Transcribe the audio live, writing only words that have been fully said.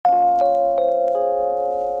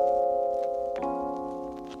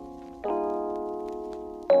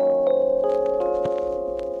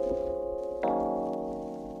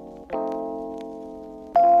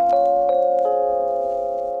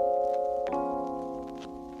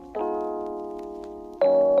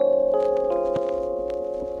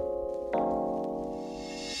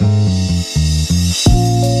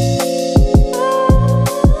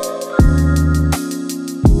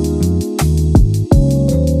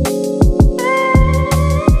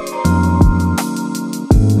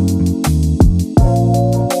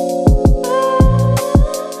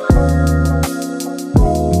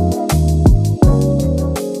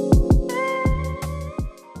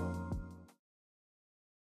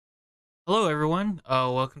Hello, everyone.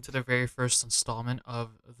 Welcome to the very first installment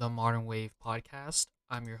of the Modern Wave podcast.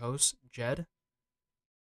 I'm your host, Jed.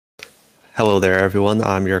 Hello there, everyone.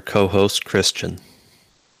 I'm your co-host, Christian.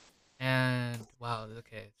 And wow,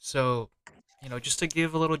 okay. So, just to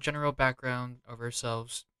give a little general background of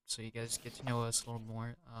ourselves so you guys get to know us a little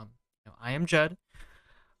more. I am Jed.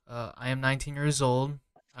 I am 19 years old.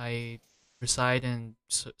 I reside in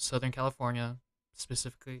Southern California,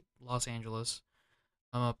 specifically Los Angeles.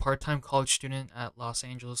 I'm a part time college student at Los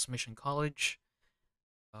Angeles Mission College.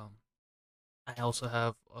 Um, I also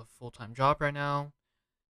have a full time job right now.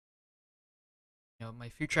 My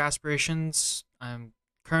future aspirations. I'm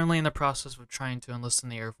currently in the process of trying to enlist in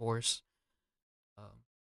the Air Force,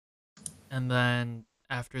 um, and then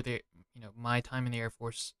after my time in the Air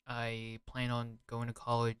Force, I plan on going to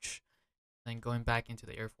college, then going back into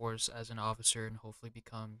the Air Force as an officer, and hopefully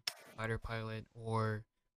become fighter pilot or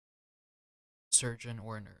surgeon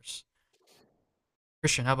or a nurse.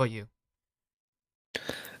 Christian, how about you?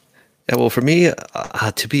 Yeah, well, for me,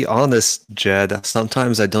 to be honest, Jed,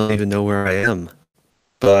 sometimes I don't even know where I am.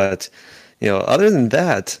 But, other than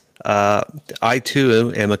that, I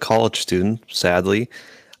too am a college student, sadly.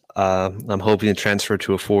 I'm hoping to transfer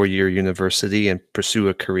to a four-year university and pursue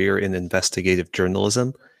a career in investigative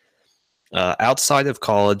journalism. Outside of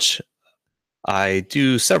college, I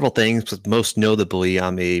do several things, but most notably,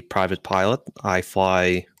 I'm a private pilot. I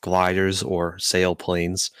fly gliders or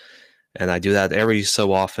sailplanes. And I do that every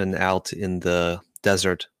so often out in the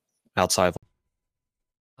desert outside of.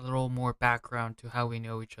 A little more background to how we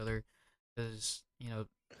know each other, because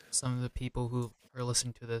some of the people who are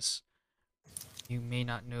listening to this, you may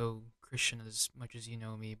not know Christian as much as you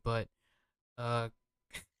know me, but uh,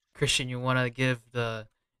 Christian, you want to give the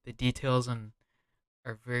details on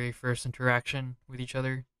our very first interaction with each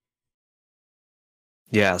other?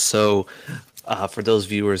 Yeah, so for those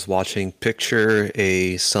viewers watching, picture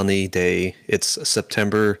a sunny day. It's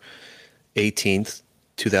September 18th,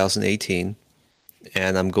 2018,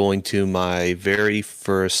 and I'm going to my very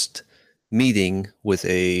first meeting with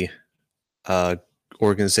a uh,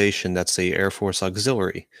 organization that's a Air Force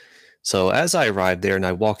auxiliary. So as I arrive there and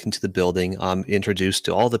I walk into the building, I'm introduced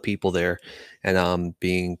to all the people there, and I'm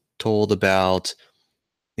being told about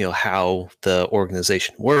how the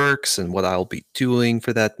organization works and what I'll be doing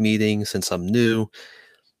for that meeting since I'm new.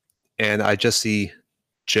 And I just see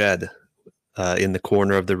Jed in the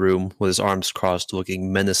corner of the room with his arms crossed,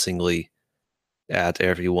 looking menacingly at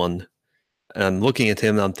everyone. And I'm looking at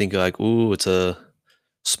him and I'm thinking like, ooh, it's a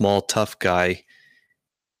small, tough guy.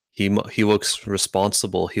 He looks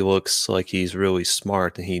responsible. He looks like he's really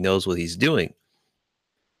smart and he knows what he's doing.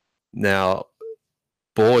 Now,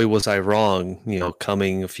 boy, was I wrong.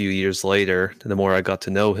 Coming a few years later, the more I got to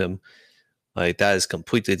know him, like that is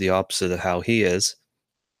completely the opposite of how he is.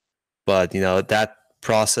 But that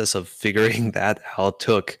process of figuring that out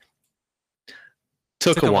took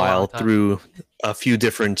Took a him a long while time. through a few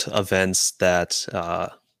different events that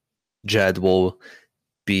Jed will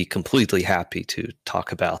be completely happy to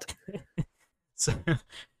talk about. So,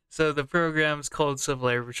 so the program's called Civil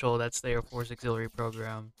Air Patrol. That's the Air Force Auxiliary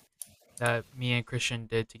program that me and Christian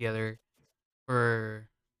did together for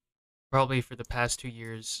probably for the past 2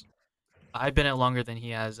 years. I've been in it longer than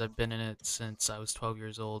he has. I've been in it since I was 12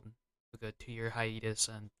 years old. Took a 2 year hiatus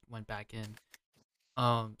and went back in.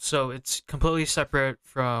 So it's completely separate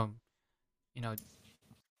from you know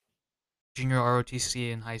junior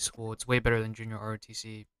ROTC in high school. It's way better than junior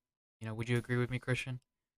ROTC. Would you agree with me, Christian?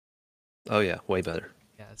 Oh yeah, way better.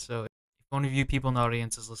 Yeah. So if one of you people in the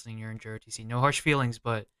audience is listening, you're in ROTC. No harsh feelings,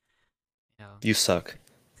 but you know, You suck.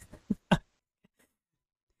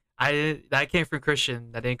 that came from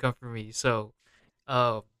Christian. That didn't come from me. So,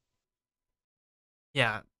 um,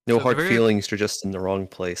 yeah. No So the hard very feelings. You're just in the wrong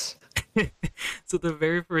place. so the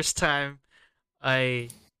very first time I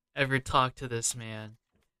ever talked to this man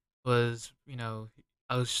was,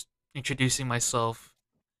 I was introducing myself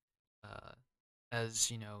uh,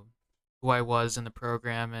 as, who I was in the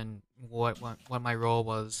program and what my role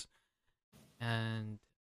was, and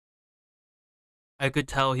I could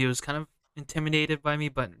tell he was kind of intimidated by me,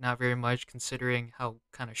 but not very much considering how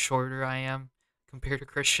kind of shorter I am compared to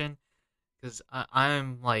Christian, because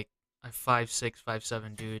I'm like a 5'6",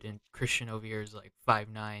 5'7" dude, and Christian over here is like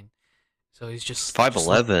 5'9". So he's just look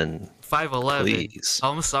 5'11", 5'11". please.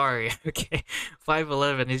 Oh, I'm sorry. Okay,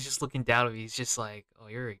 5'11". He's just looking down at me. He's just like, "Oh,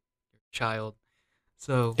 you're a child."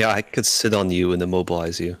 So Yeah, I could sit on you and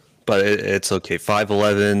immobilize you, but it's okay.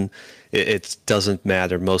 5'11", it doesn't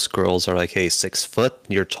matter. Most girls are like, hey, 6 foot,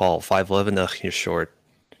 you're tall. 5'11", ugh, you're short.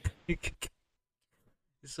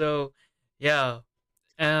 so yeah,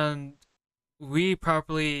 and we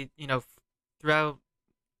properly, throughout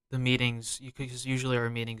the meetings, because usually our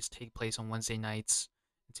meetings take place on Wednesday nights.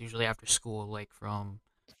 It's usually after school, like from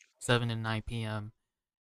 7 to 9 p.m.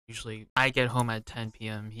 Usually, I get home at 10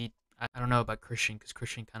 p.m. I don't know about Christian because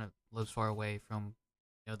Christian kind of lives far away from,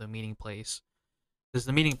 the meeting place. Because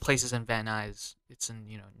the meeting place is in Van Nuys. It's in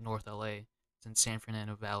North LA. It's in San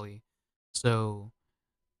Fernando Valley. So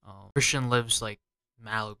Christian lives like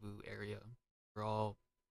Malibu area. We're all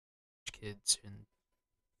kids and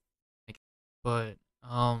like, but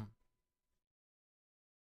I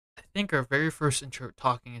think our very first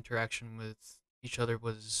talking interaction with each other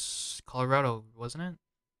was Colorado, wasn't it?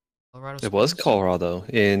 Colorado It was Springs. Colorado,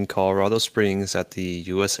 in Colorado Springs at the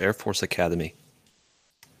U.S. Air Force Academy.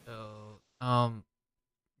 So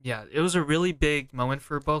yeah, it was a really big moment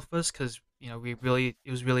for both of us because it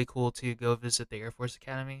was really cool to go visit the Air Force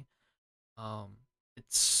Academy. Um,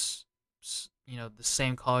 it's the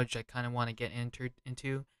same college I kind of want to get entered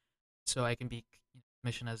into, so I can be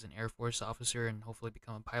commissioned as an Air Force officer and hopefully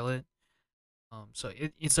become a pilot. So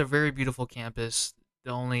it's a very beautiful campus.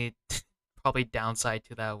 The only probably downside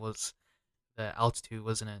to that was the altitude,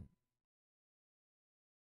 wasn't it?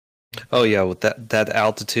 I think Oh yeah, with that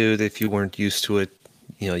altitude, if you weren't used to it,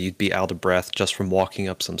 you'd be out of breath just from walking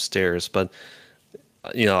up some stairs. But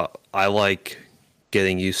I like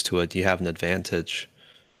getting used to it. You have an advantage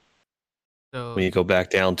so. when you go back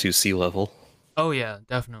down to sea level. Oh yeah,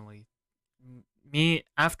 definitely. Me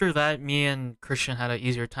after that, me and Christian had an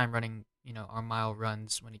easier time running, our mile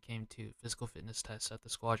runs when it came to physical fitness tests at the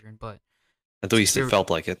squadron. But At since least we it were, felt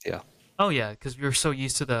like it. Yeah. oh yeah, because we were so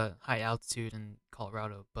used to the high altitude in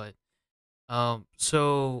Colorado. But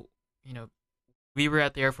so you know, we were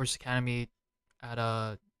at the Air Force Academy at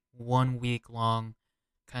a 1 week long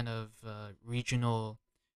kind of regional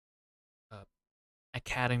uh,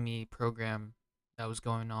 academy program that was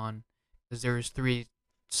going on because there was three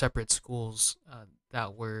separate schools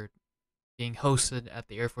that were being hosted at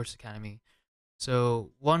the Air Force Academy. So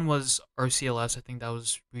one was RCLS, I think that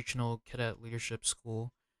was Regional Cadet Leadership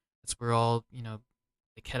School. That's where all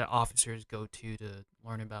the cadet officers go to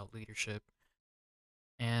learn about leadership.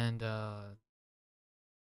 And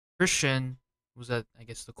Christian was at, I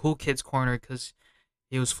guess, the cool kids corner because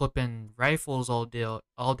he was flipping rifles all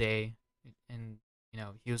day, and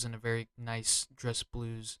he was in a very nice dress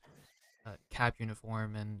blues cap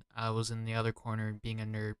uniform, and I was in the other corner being a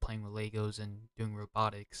nerd playing with Legos and doing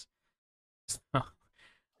robotics. So,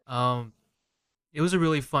 um, it was a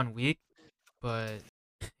really fun week, but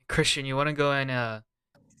Christian, you want to go in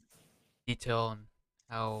detail on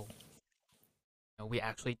how we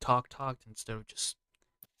actually talked instead of just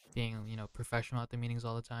being professional at the meetings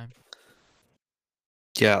all the time?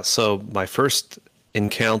 Yeah. So my first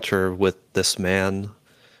encounter with this man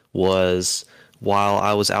was while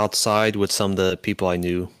I was outside with some of the people I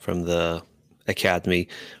knew from the academy.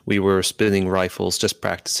 We were spinning rifles, just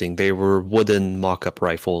practicing. They were wooden mock up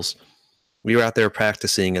rifles. We were out there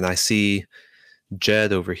practicing, and I see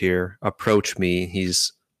Jed over here approach me.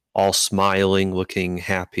 He's all smiling, looking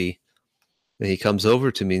happy. And he comes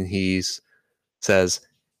over to me and he says,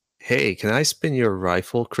 "Hey, can I spin your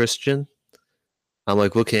rifle, Christian?" I'm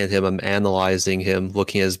like looking at him, I'm analyzing him,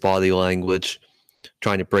 looking at his body language,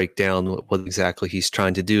 trying to break down what exactly he's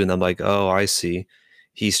trying to do. And I'm like, oh, I see.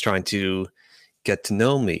 He's trying to get to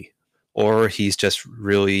know me, or he's just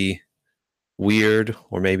really weird,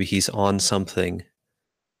 or maybe he's on something.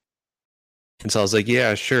 And so I was like,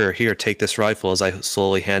 yeah, sure. Here, take this rifle. As I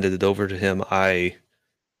slowly handed it over to him, I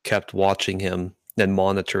kept watching him and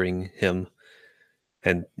monitoring him.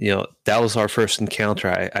 And, that was our first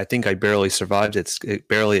encounter. I think I barely survived it. It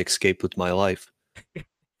barely escaped with my life.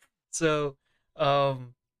 So,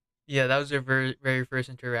 um, yeah, that was our very very first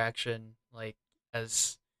interaction, like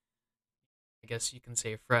as I guess you can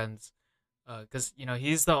say friends, because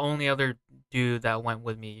he's the only other dude that went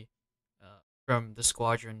with me, from the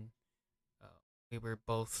squadron. Uh, we were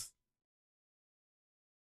both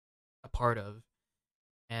a part of,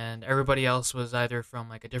 and everybody else was either from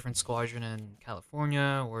like a different squadron in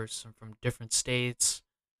California or some from different states.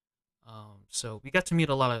 So we got to meet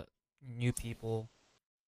a lot of new people,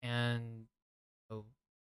 and uh,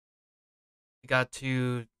 we got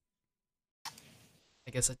to,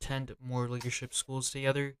 I guess, attend more leadership schools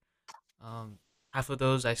together. Um, Half of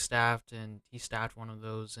those I staffed, and he staffed one of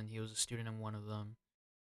those, and he was a student in one of them.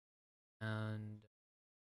 And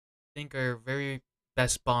I think our very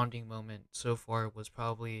best bonding moment so far was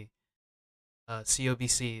probably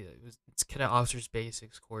COBC. It's Cadet Officers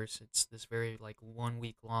Basics course. It's this very like 1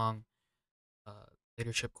 week long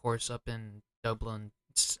leadership course up in Dublin.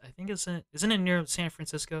 I think isn't it near San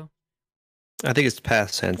Francisco? I think it's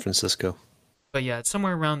past San Francisco. But yeah, it's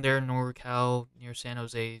somewhere around there, NorCal, near San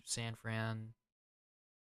Jose, San Fran,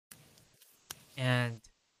 and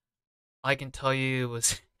I can tell you it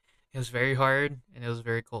was it was very hard and it was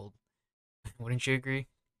very cold. Wouldn't you agree?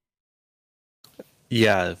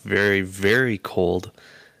 Yeah, very, very cold,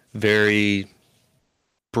 very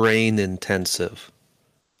brain intensive.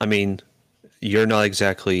 I mean, you're not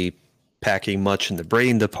exactly packing much in the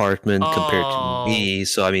brain department compared to Oh, me.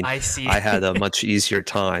 So, I mean, I see. I had a much easier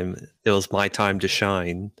time. It was my time to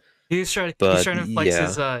shine. He's But trying to flex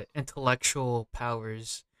his yeah, intellectual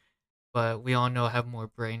powers, but we all know I have more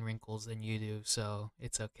brain wrinkles than you do, so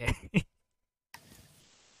it's okay.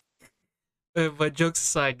 But jokes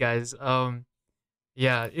aside, guys,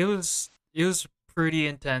 yeah, it was pretty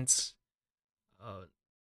intense, uh,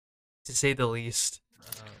 to say the least.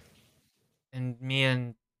 And me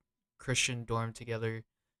and Christian dorm together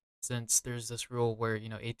since there's this rule where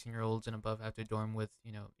 18-year-olds and above have to dorm with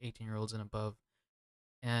 18-year-olds and above.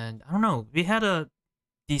 And I don't know, we had a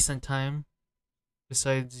decent time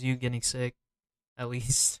besides you getting sick, at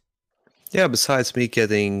least. yeah. Besides me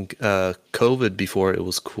getting COVID before it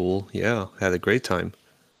was cool, yeah, had a great time.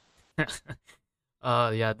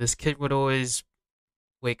 Yeah, this kid would always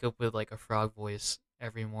wake up with like a frog voice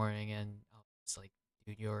every morning, and I was like,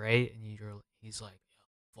 "Dude, you alright?" And he's like,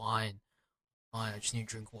 "Yeah, fine, fine. I just need to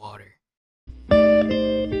drink water."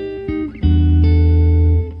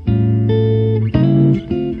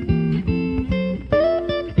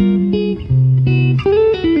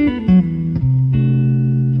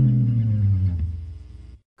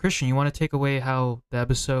 Christian, you want to take away how the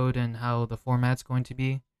episode and how the format's going to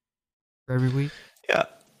be for every week? Yeah.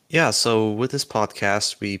 Yeah, so with this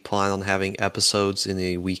podcast, we plan on having episodes in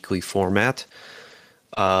a weekly format.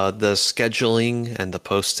 The scheduling and the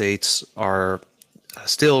post dates are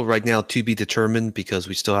still right now to be determined because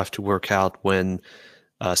we still have to work out when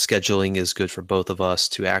scheduling is good for both of us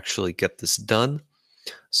to actually get this done.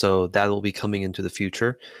 So that will be coming into the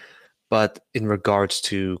future. But in regards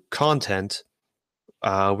to content,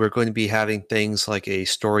 we're going to be having things like a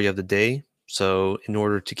story of the day. So, in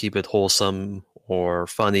order to keep it wholesome or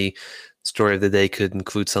funny, story of the day could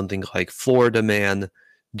include something like Florida man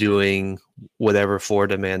doing whatever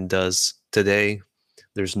Florida man does today.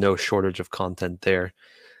 There's no shortage of content there.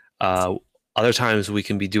 Uh, Other times we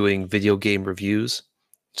can be doing video game reviews.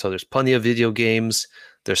 So there's plenty of video games.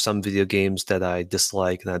 There's some video games that I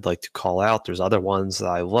dislike and I'd like to call out. There's other ones that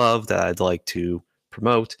I love that I'd like to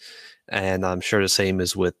promote. And I'm sure the same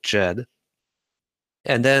is with Jed.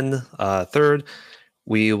 And then third,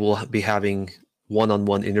 we will be having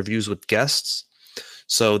one-on-one interviews with guests.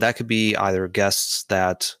 So that could be either guests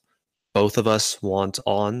that both of us want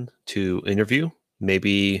on to interview.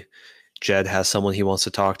 Maybe Jed has someone he wants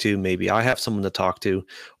to talk to. Maybe I have someone to talk to.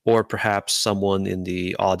 Or perhaps someone in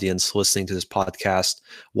the audience listening to this podcast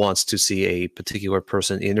wants to see a particular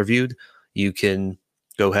person interviewed. You can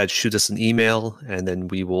go ahead, shoot us an email, and then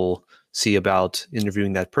we will see about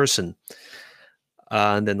interviewing that person.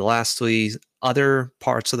 And then lastly, other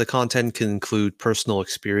parts of the content can include personal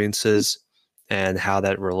experiences and how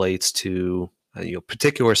that relates to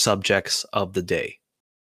particular subjects of the day.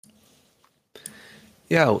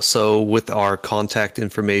 Yeah, so with our contact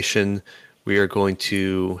information, we are going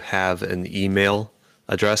to have an email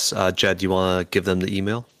address. Jed, do you want to give them the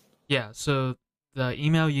email? Yeah, so the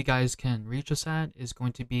email you guys can reach us at is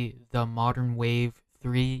going to be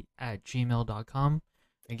themodernwave3@gmail.com.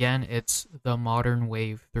 Again, it's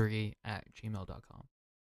themodernwave3@gmail.com.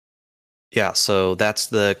 Yeah, so that's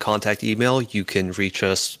the contact email. You can reach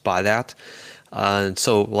us by that. And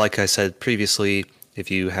so, like I said previously, if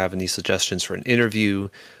you have any suggestions for an interview,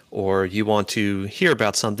 or you want to hear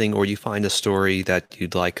about something, or you find a story that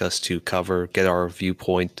you'd like us to cover, get our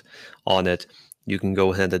viewpoint on it, you can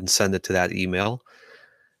go ahead and send it to that email.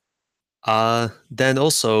 Then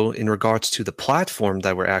also, in regards to the platform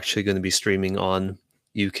that we're actually going to be streaming on,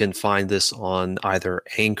 you can find this on either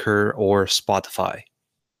Anchor or Spotify.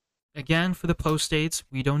 Again, for the post dates,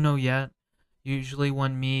 we don't know yet. Usually,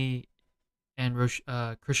 when me and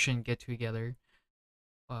Christian get together,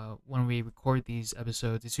 when we record these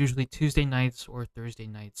episodes, it's usually Tuesday nights or Thursday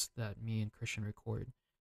nights that me and Christian record.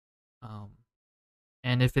 Um,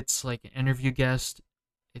 and if it's like an interview guest,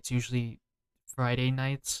 it's usually Friday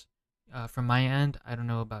nights. From my end, I don't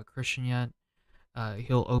know about Christian yet.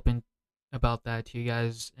 He'll open about that to you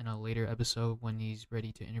guys in a later episode when he's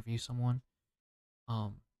ready to interview someone.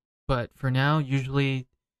 Um, but for now, usually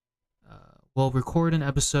we'll record an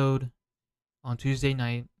episode on Tuesday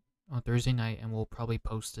night, on Thursday night, and we'll probably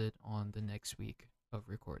post it on the next week of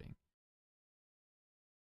recording.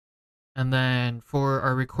 And then for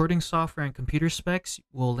our recording software and computer specs,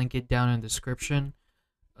 we'll link it down in the description.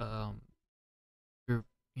 Um, we're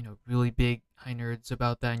really big high nerds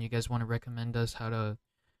about that, and you guys want to recommend us how to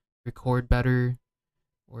record better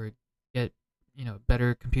or get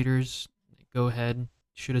better computers, go ahead,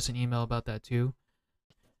 shoot us an email about that too.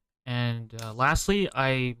 And lastly,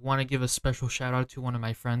 I want to give a special shout out to one of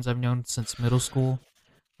my friends I've known since middle school,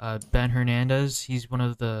 Ben Hernandez. He's one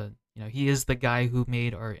of the he is the guy who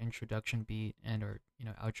made our introduction beat and our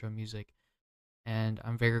outro music, and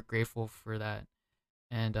I'm very grateful for that.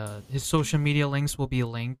 And his social media links will be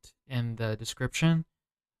linked in the description.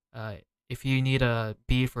 Uh, if you need a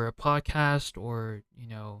beat for a podcast or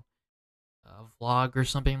a vlog or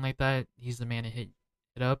something like that, he's the man to hit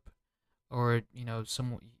it up. Or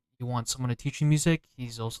some you want someone to teach you music,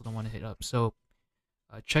 he's also the one to hit up. So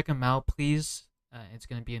check him out, please. It's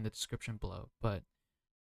gonna be in the description below. But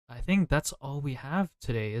I think that's all we have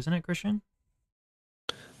today, isn't it, Christian?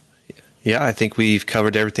 Yeah, I think we've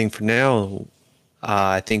covered everything for now.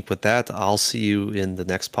 I think with that, I'll see you in the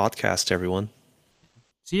next podcast, everyone.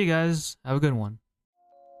 See you guys. Have a good one.